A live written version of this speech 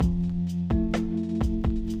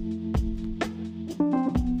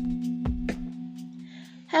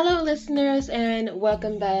Hello, listeners, and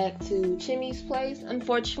welcome back to Chimmy's Place.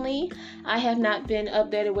 Unfortunately, I have not been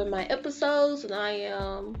updated with my episodes, and I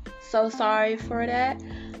am so sorry for that.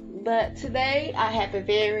 But today, I have a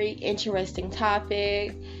very interesting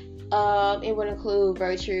topic. It would include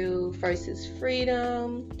virtue versus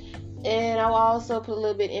freedom, and I will also put a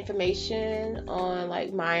little bit of information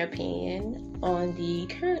on, my opinion on the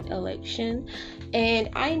current election. And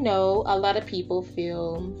I know a lot of people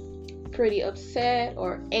feel pretty upset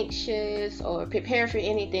or anxious or prepared for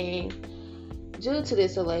anything due to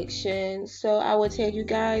this election. So I will tell you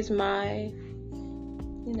guys my,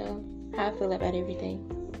 how I feel about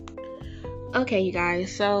everything. Okay, you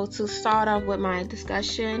guys, so to start off with my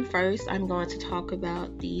discussion, first I'm going to talk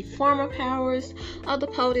about the formal powers of the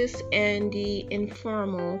POTUS and the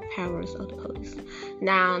informal powers of the POTUS.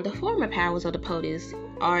 Now, the formal powers of the POTUS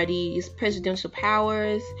are these presidential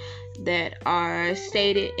powers that are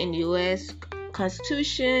stated in the U.S.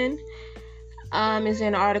 Constitution. Is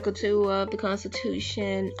in Article 2 of the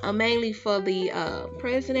Constitution, mainly for the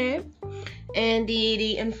president. And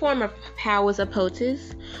the informal powers of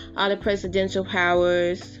POTUS are the presidential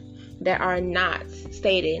powers that are not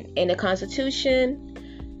stated in the Constitution,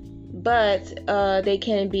 but they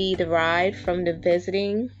can be derived from the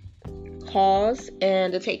visiting clause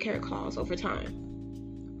and the take care clause over time.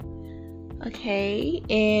 Okay,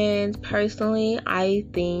 and personally, I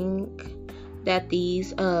think that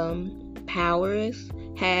these powers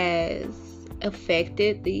has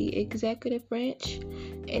affected the executive branch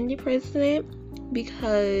and the president,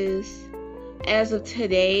 because as of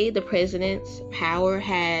today, the president's power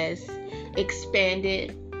has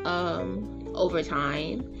expanded over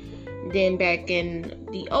time. Then back in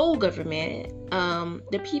the old government,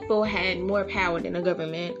 the people had more power than the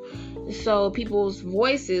government, so people's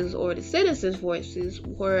voices or the citizens' voices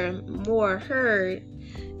were more heard,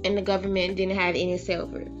 and the government didn't have any say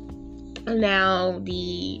over it. Now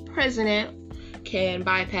the president can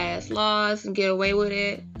bypass laws and get away with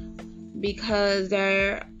it because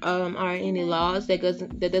there aren't any laws that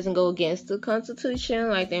doesn't go against the Constitution,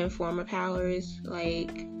 like the informal powers.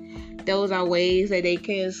 Those are ways that they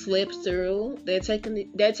can slip through. They're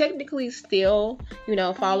technically still,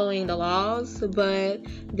 following the laws, but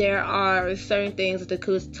there are certain things that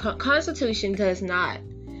the Constitution does not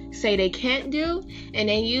say they can't do, and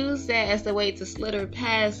they use that as the way to slither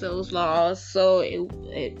past those laws, so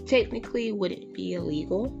it technically wouldn't be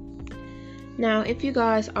illegal. Now, if you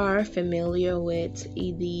guys are familiar with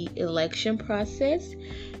the election process,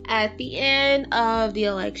 at the end of the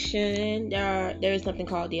election, there is something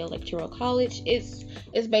called the Electoral College. It's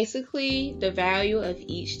basically the value of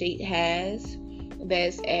each state has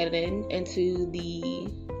that's added into the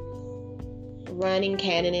running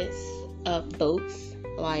candidates of votes.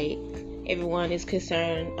 Everyone is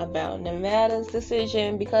concerned about Nevada's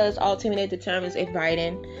decision because ultimately it determines if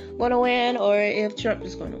Biden going to win or if Trump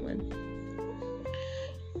is going to win.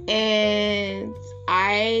 And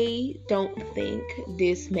I don't think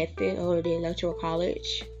this method or the Electoral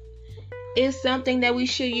College is something that we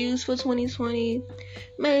should use for 2020,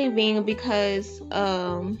 mainly being because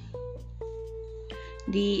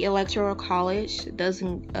the Electoral College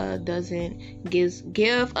doesn't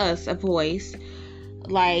give us a voice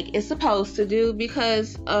like it's supposed to do,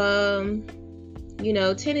 because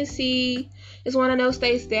Tennessee is one of those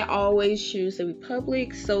states that always choose the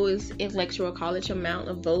Republic, so its Electoral College amount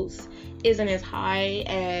of votes isn't as high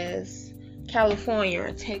as California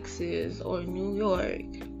or Texas or New York.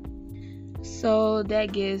 So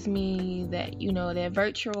that gives me that that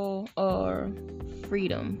virtue or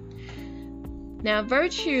freedom. Now,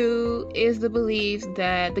 virtue is the belief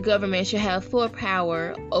that the government should have full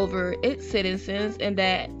power over its citizens and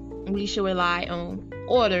that we should rely on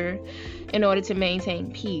order in order to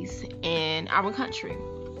maintain peace in our country.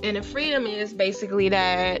 And the freedom is basically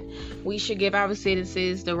that we should give our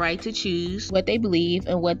citizens the right to choose what they believe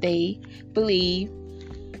and what they believe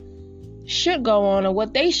should go on or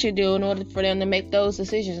what they should do in order for them to make those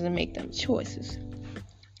decisions and make them choices.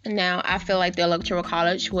 Now, I feel like the Electoral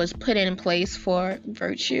College was put in place for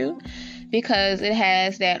virtue because it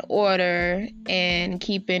has that order and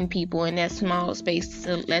keeping people in that small space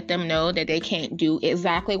to let them know that they can't do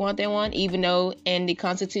exactly what they want, even though in the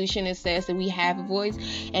Constitution it says that we have a voice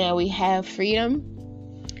and that we have freedom.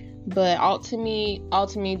 But ultimately,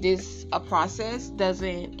 this process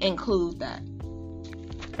doesn't include that.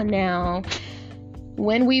 Now,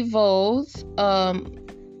 when we vote,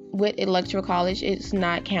 with Electoral College, it's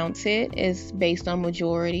not counted. It's based on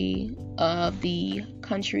majority of the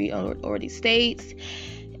country or the states.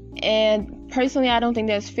 And personally, I don't think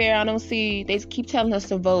that's fair. I don't see, they keep telling us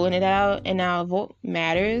to vote it out and our vote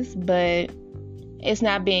matters, but it's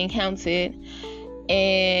not being counted.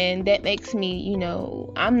 And that makes me,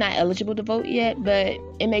 I'm not eligible to vote yet, but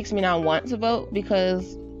it makes me not want to vote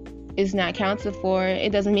because it's not counted for.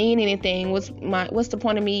 It doesn't mean anything. What's the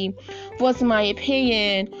point of me voicing my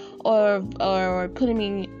opinion or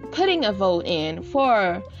putting a vote in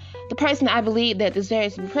for the person I believe that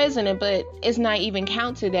deserves to be president, but it's not even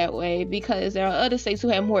counted that way because there are other states who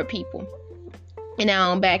have more people. And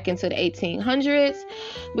now back into the 1800s,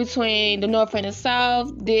 between the North and the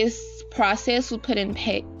South, this process was put in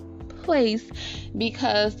place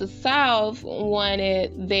because the South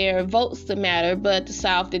wanted their votes to matter, but the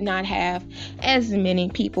South did not have as many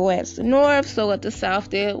people as the North. So what the South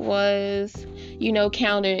did was,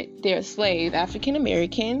 counted their slave African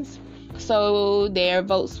Americans, so their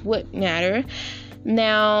votes would matter.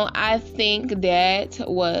 Now, I think that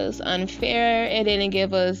was unfair. It didn't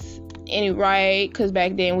give us any right, because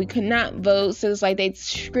back then we could not vote, so it's like they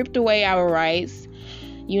stripped away our rights,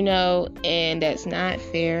 and that's not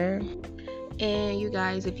fair. And you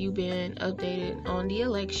guys, if you've been updated on the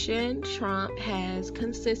election, Trump has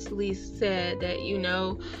consistently said that,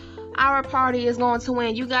 our party is going to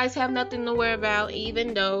win. You guys have nothing to worry about,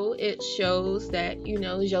 even though it shows that,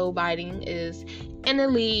 Joe Biden is in the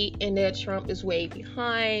lead and that Trump is way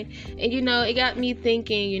behind. And, it got me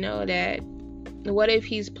thinking, that what if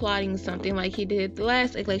he's plotting something like he did the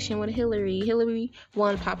last election with Hillary? Hillary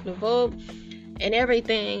won popular vote and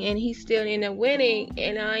everything, and he still ended up winning.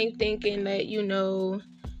 And I'm thinking that,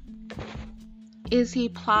 is he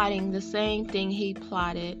plotting the same thing he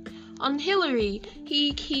plotted on Hillary?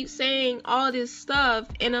 He keeps saying all this stuff,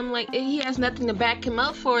 and I'm like, he has nothing to back him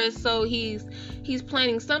up for it, so he's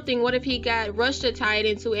planning something. What if he got Russia tied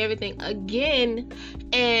into everything again?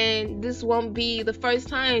 And this won't be the first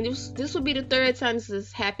time. This will be the third time this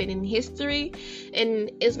has happened in history, and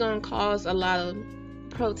it's gonna cause a lot of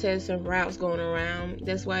protests and riots going around.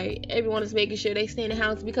 That's why everyone is making sure they stay in the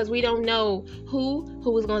house, because we don't know who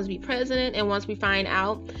is going to be president. And once we find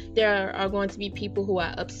out, there are going to be people who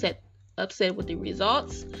are upset with the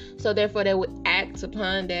results, so therefore they would act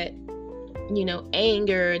upon that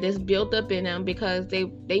anger that's built up in them, because they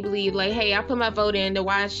believe like, hey, I put my vote in, then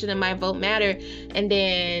why shouldn't my vote matter? And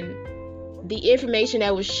then the information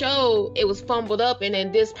that was showed, it was fumbled up, and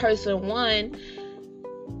then this person won.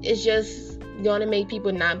 It's just going to make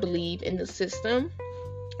people not believe in the system.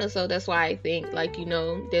 And so that's why I think,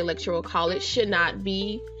 the electoral college should not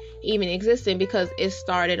be even existing, because it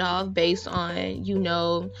started off based on,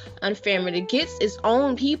 unfairness against its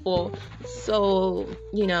own people. So,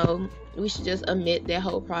 we should just omit that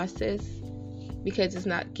whole process, because it's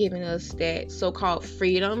not giving us that so-called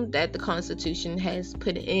freedom that the Constitution has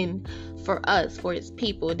put in for us, for its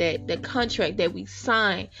people, that the contract that we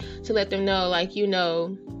signed to let them know,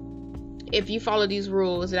 if you follow these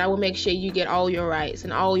rules, then I will make sure you get all your rights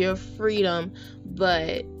and all your freedom.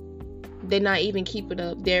 But they're not even keeping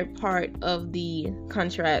up their part of the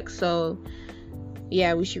contract. So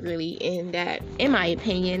yeah, we should really end that, in my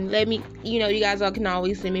opinion. Let me, you guys all can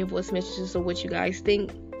always send me voice messages of what you guys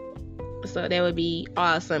think. So that would be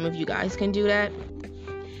awesome if you guys can do that.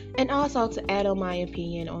 And also to add on my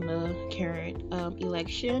opinion on the current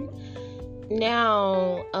election.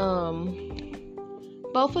 Now,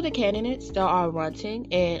 both of the candidates that are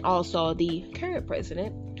running and also the current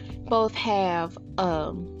president both have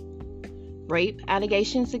rape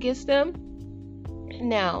allegations against them.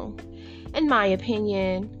 Now, in my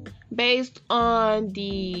opinion, based on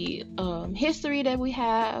the history that we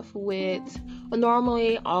have with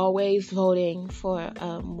normally always voting for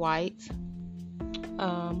white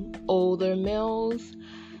older males.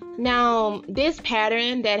 Now, this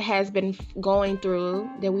pattern that has been going through,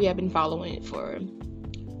 that we have been following for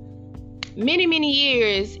many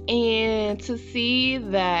years, and to see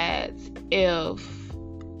that if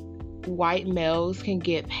white males can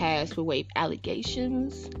get past with rape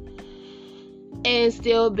allegations and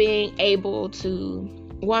still being able to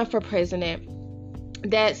run for president,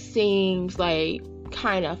 that seems like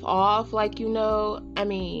kind of off.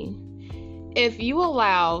 If you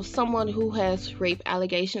allow someone who has rape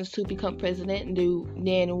allegations to become president,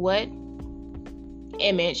 then what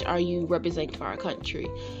image are you representing for our country?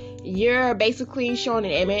 You're basically showing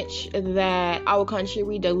an image that our country,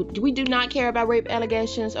 we do not care about rape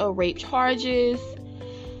allegations or rape charges.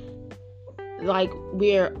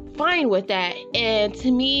 We're fine with that. And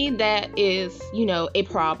to me, that is, a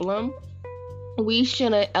problem. We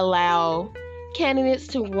shouldn't allow candidates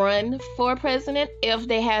to run for president if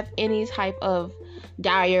they have any type of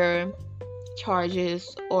dire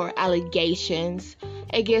charges or allegations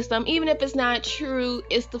against them. Even if it's not true,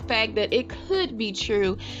 it's the fact that it could be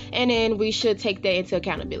true, and then we should take that into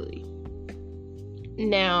accountability.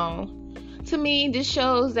 Now, to me, this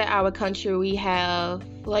shows that our country, we have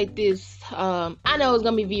like this, I know it's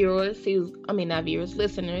gonna be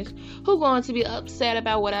listeners, who going to be upset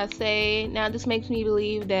about what I say. Now, this makes me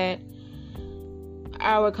believe that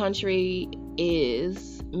our country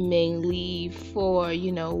is mainly for,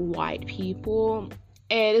 white people.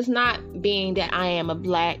 And it's not being that I am a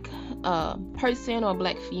black person or a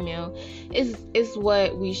black female. It's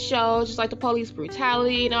what we show, just like the police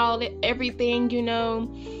brutality and all that, everything,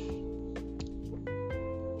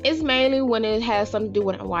 It's mainly when it has something to do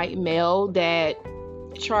with a white male that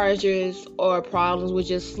charges or problems would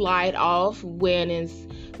just slide off.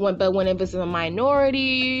 But when it's a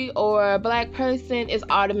minority or a black person, it's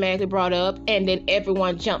automatically brought up, and then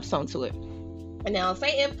everyone jumps onto it. And now,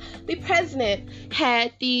 say if the president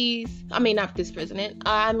had Obama.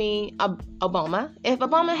 If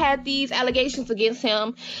Obama had these allegations against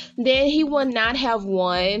him, then he would not have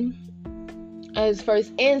won his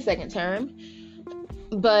first and second term.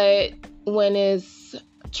 But when it's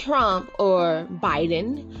Trump or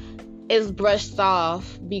Biden, it's brushed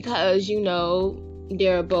off because,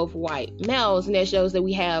 they're both white males, and that shows that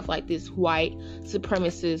we have like this white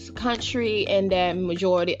supremacist country, and that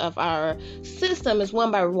majority of our system is run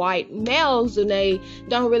by white males, and they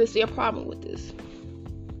don't really see a problem with this.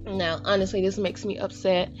 Now, honestly, this makes me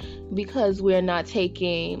upset because we're not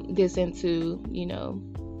taking this into,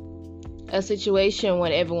 a situation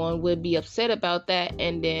when everyone would be upset about that,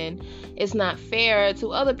 and then it's not fair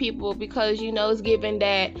to other people because it's given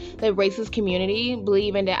that the racist community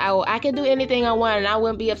believing that I can do anything I want and I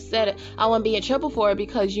wouldn't be upset, I wouldn't be in trouble for it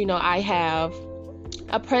because I have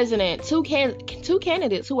a president, two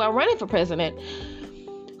candidates who are running for president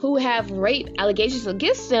who have rape allegations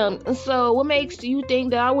against them. And so what makes you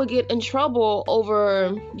think that I would get in trouble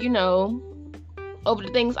over over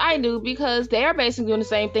the things I do, because they're basically doing the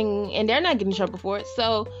same thing and they're not getting in trouble for it,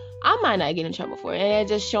 so I might not get in trouble for it. And they're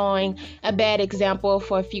just showing a bad example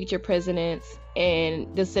for future presidents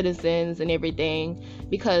and the citizens and everything,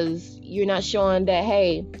 because you're not showing that,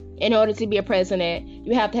 hey, in order to be a president,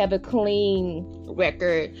 you have to have a clean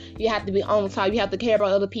record, you have to be on top, you have to care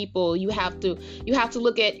about other people, you have to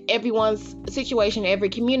look at everyone's situation, every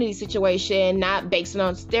community situation, not based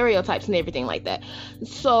on stereotypes and everything like that.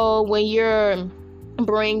 So when you're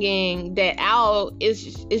bringing that out,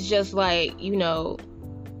 it's just like,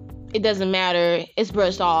 it doesn't matter, it's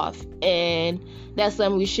brushed off, and that's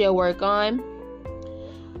something we should work on.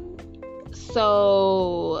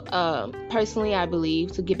 So personally, I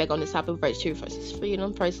believe, to get back on this topic of virtue versus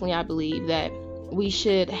freedom, personally I believe that we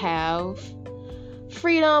should have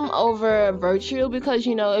freedom over virtue, because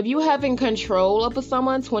if you having control over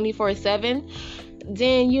someone 24/7,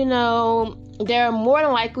 then they're more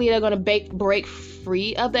than likely they're going to break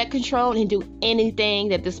free of that control and do anything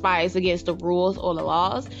that despises against the rules or the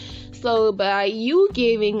laws. So by you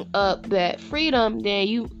giving up that freedom, then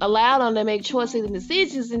you allow them to make choices and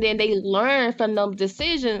decisions, and then they learn from those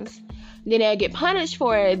decisions. Then they'll get punished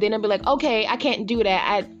for it. Then they'll be like, okay, I can't do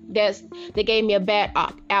that. They gave me a bad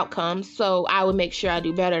outcome, so I would make sure I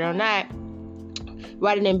do better than that,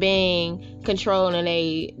 rather than being controlled and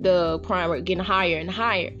the crime rate getting higher and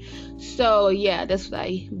higher. So yeah, that's what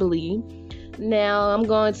I believe. Now I'm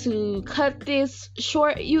going to cut this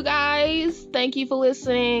short, you guys. Thank you for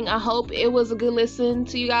listening. I hope it was a good listen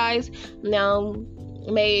to you guys. Now,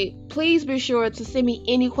 please be sure to send me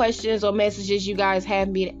any questions or messages you guys have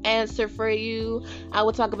me to answer for you. I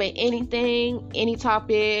will talk about anything, any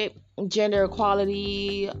topic, gender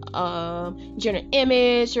equality, gender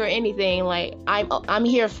image, or anything. Like, I'm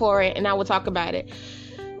here for it, and I will talk about it.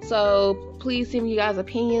 So please send me you guys'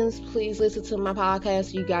 opinions. Please listen to my podcast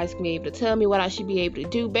so you guys can be able to tell me what I should be able to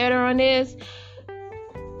do better on this.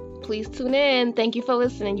 Please tune in. Thank you for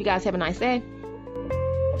listening. You guys have a nice day.